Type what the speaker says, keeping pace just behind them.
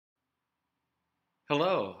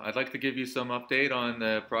Hello, I'd like to give you some update on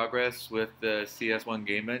the progress with the CS1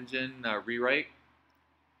 Game Engine rewrite.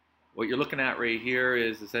 What you're looking at right here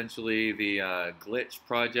is essentially the glitch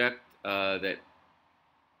project that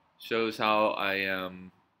shows how I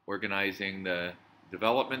am organizing the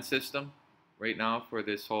development system right now for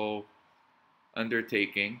this whole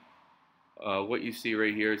undertaking. What you see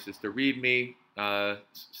right here is just a README,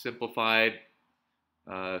 simplified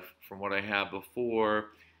from what I have before.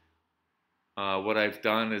 What I've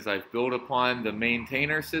done is I've built upon the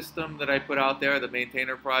maintainer system that I put out there, the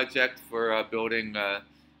maintainer project for building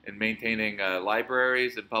and maintaining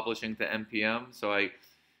libraries and publishing to NPM. So I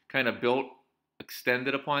kind of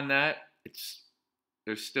extended upon that.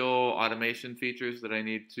 There's still automation features that I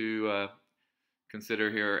need to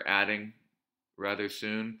consider here adding rather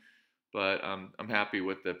soon, but I'm happy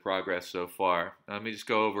with the progress so far. Let me just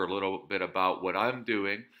go over a little bit about what I'm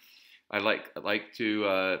doing. I like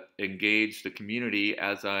to engage the community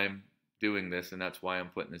as I'm doing this, and that's why I'm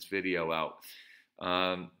putting this video out.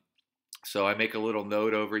 So I make a little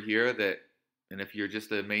note over here that, and if you're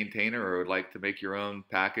just a maintainer or would like to make your own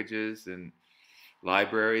packages and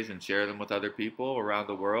libraries and share them with other people around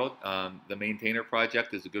the world, the maintainer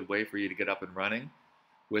project is a good way for you to get up and running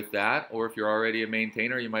with that. Or if you're already a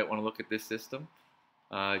maintainer, you might want to look at this system.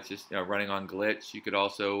 It's just running on Glitch. You could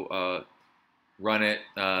also run it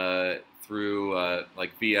through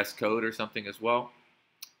like VS Code or something as well,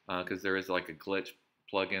 because there is like a glitch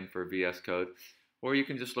plugin for VS Code. Or you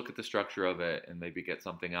can just look at the structure of it and maybe get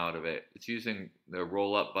something out of it. It's using the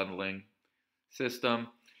roll-up bundling system.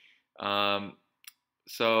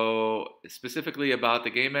 So specifically about the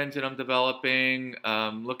game engine I'm developing,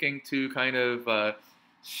 looking to kind of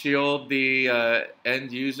shield the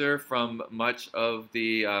end user from much of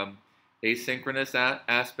the asynchronous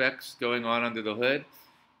aspects going on under the hood,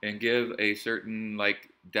 and give a certain like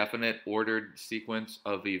definite ordered sequence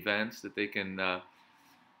of events that they can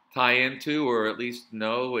tie into, or at least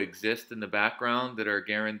know exist in the background, that are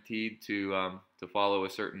guaranteed to follow a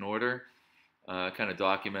certain order. Kind of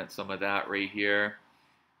document some of that right here.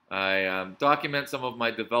 I document some of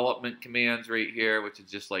my development commands right here, which is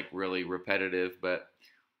just like really repetitive, but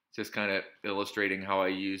just kind of illustrating how I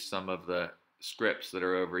use some of the scripts that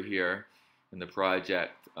are over here in the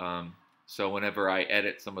project. So whenever I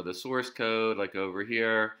edit some of the source code, like over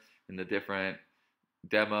here in the different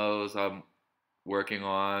demos I'm working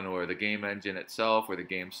on, or the game engine itself, or the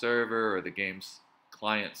game server, or the game's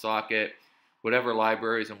client socket, whatever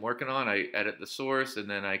libraries I'm working on, I edit the source, and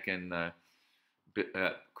then I can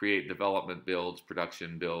create development builds,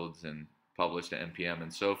 production builds, and publish to NPM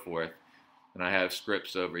and so forth. And I have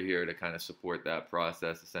scripts over here to kind of support that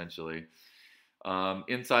process essentially.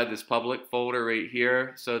 Inside this public folder right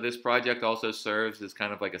here, so this project also serves as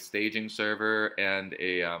kind of like a staging server and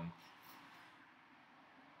a,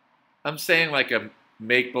 I'm saying like a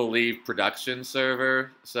make-believe production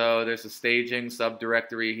server. So there's a staging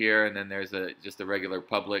subdirectory here, and then there's just a regular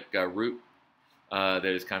public root that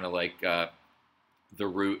is kind of like the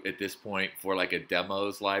root at this point for like a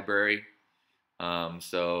demos library.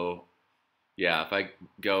 So yeah, if I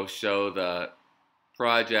go show the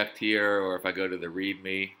project here, or if I go to the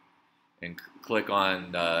README and click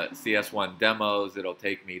on CS1 demos, it'll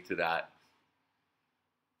take me to that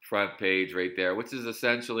front page right there, which is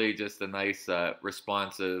essentially just a nice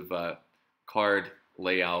responsive card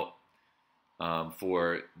layout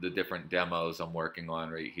for the different demos I'm working on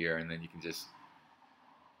right here. And then you can just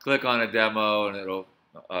click on a demo and it'll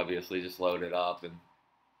obviously just load it up and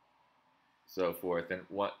so forth. And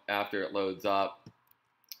after it loads up,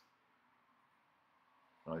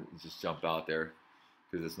 I'll just jump out there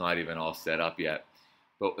because it's not even all set up yet.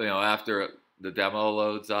 But after the demo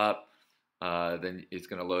loads up, then it's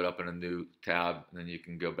going to load up in a new tab, and then you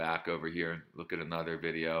can go back over here and look at another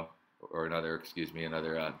video, or another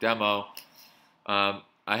demo. I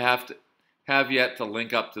have yet to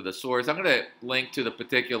link up to the source. I'm going to link to the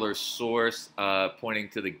particular source pointing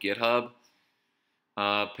to the GitHub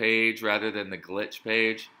page rather than the glitch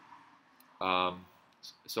page.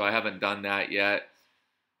 So I haven't done that yet.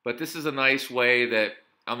 But this is a nice way that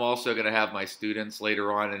I'm also going to have my students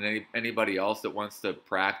later on, and anybody else that wants to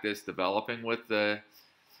practice developing with the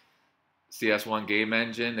CS1 Game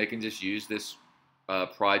Engine, they can just use this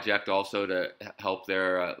project also to help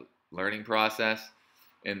their learning process.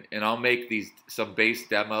 And I'll make some base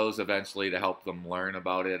demos eventually to help them learn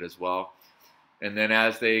about it as well. And then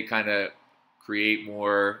as they kind of create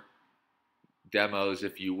more demos,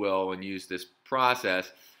 if you will, and use this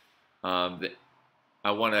process, I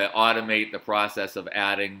want to automate the process of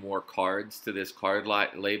adding more cards to this card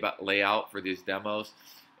layout for these demos,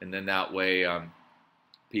 and then that way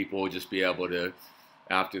people will just be able to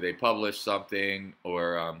after they publish something,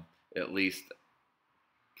 or at least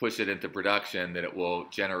push it into production, that it will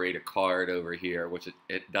generate a card over here, which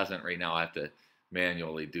it doesn't right now. I have to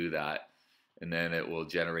manually do that. And then it will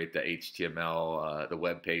generate the HTML, the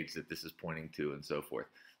web page that this is pointing to, and so forth.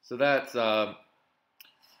 So that's kind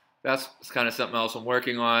of something else I'm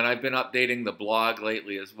working on. I've been updating the blog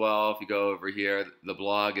lately as well. If you go over here, the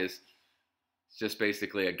blog is just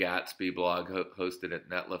basically a Gatsby blog hosted at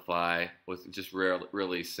Netlify with just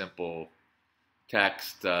really simple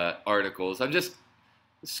text articles.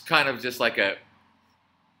 It's kind of just like I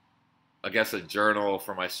guess a journal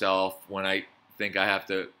for myself. When I think I have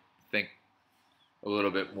to think a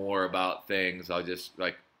little bit more about things, I'll just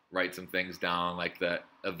like write some things down, like the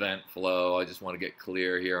event flow. I just want to get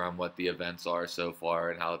clear here on what the events are so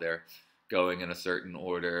far and how they're going in a certain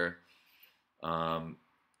order.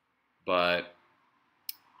 But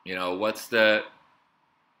you know, what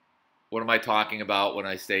am I talking about when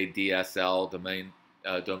I say DSL,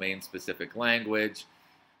 domain specific language,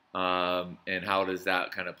 and how does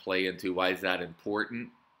that kind of play into, why is that important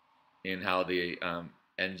in how the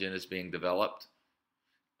engine is being developed?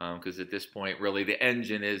 Because at this point, really, the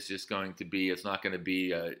engine is just going to be, it's not going to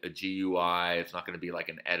be a GUI. It's not going to be like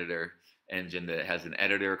an editor engine that has an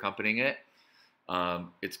editor accompanying it.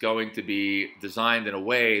 It's going to be designed in a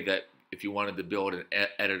way that if you wanted to build an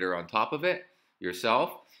editor on top of it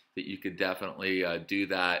yourself, that you could definitely do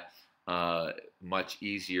that much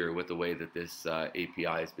easier with the way that this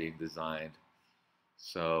API is being designed.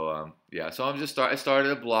 So yeah, so I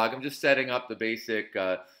started a blog. I'm just setting up the basic,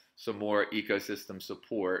 some more ecosystem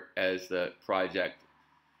support as the project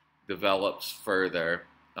develops further.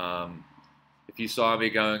 If you saw me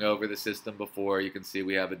going over the system before, you can see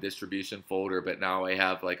we have a distribution folder, but now I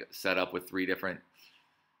have like set up with 3 different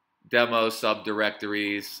demo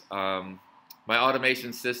subdirectories. My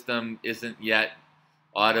automation system isn't yet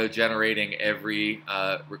auto-generating every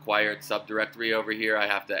required subdirectory over here. I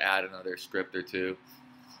have to add another script or 2.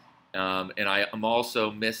 And I am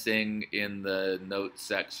also missing in the notes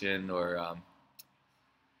section, or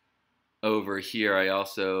over here, I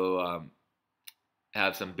also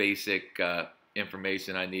have some basic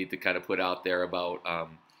information I need to kind of put out there about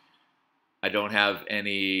I don't have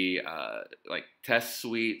any like test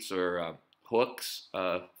suites or hooks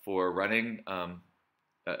for running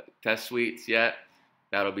test suites yet.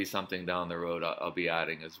 That'll be something down the road I'll be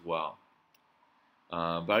adding as well.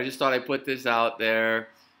 But I just thought I'd put this out there,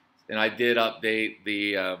 and I did update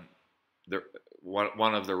the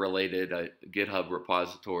one of the related GitHub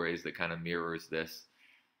repositories that kind of mirrors this.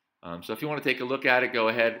 So if you want to take a look at it, go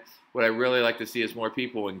ahead. What I really like to see is more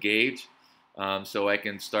people engage. So I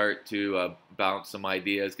can start to bounce some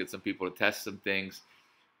ideas, get some people to test some things,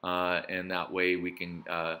 and that way we can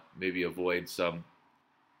maybe avoid some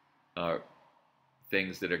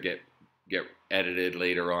things that are get edited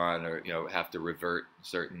later on, or have to revert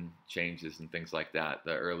certain changes and things like that.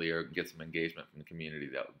 The earlier get some engagement from the community,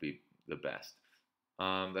 that would be the best.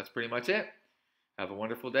 That's pretty much it. Have a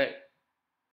wonderful day.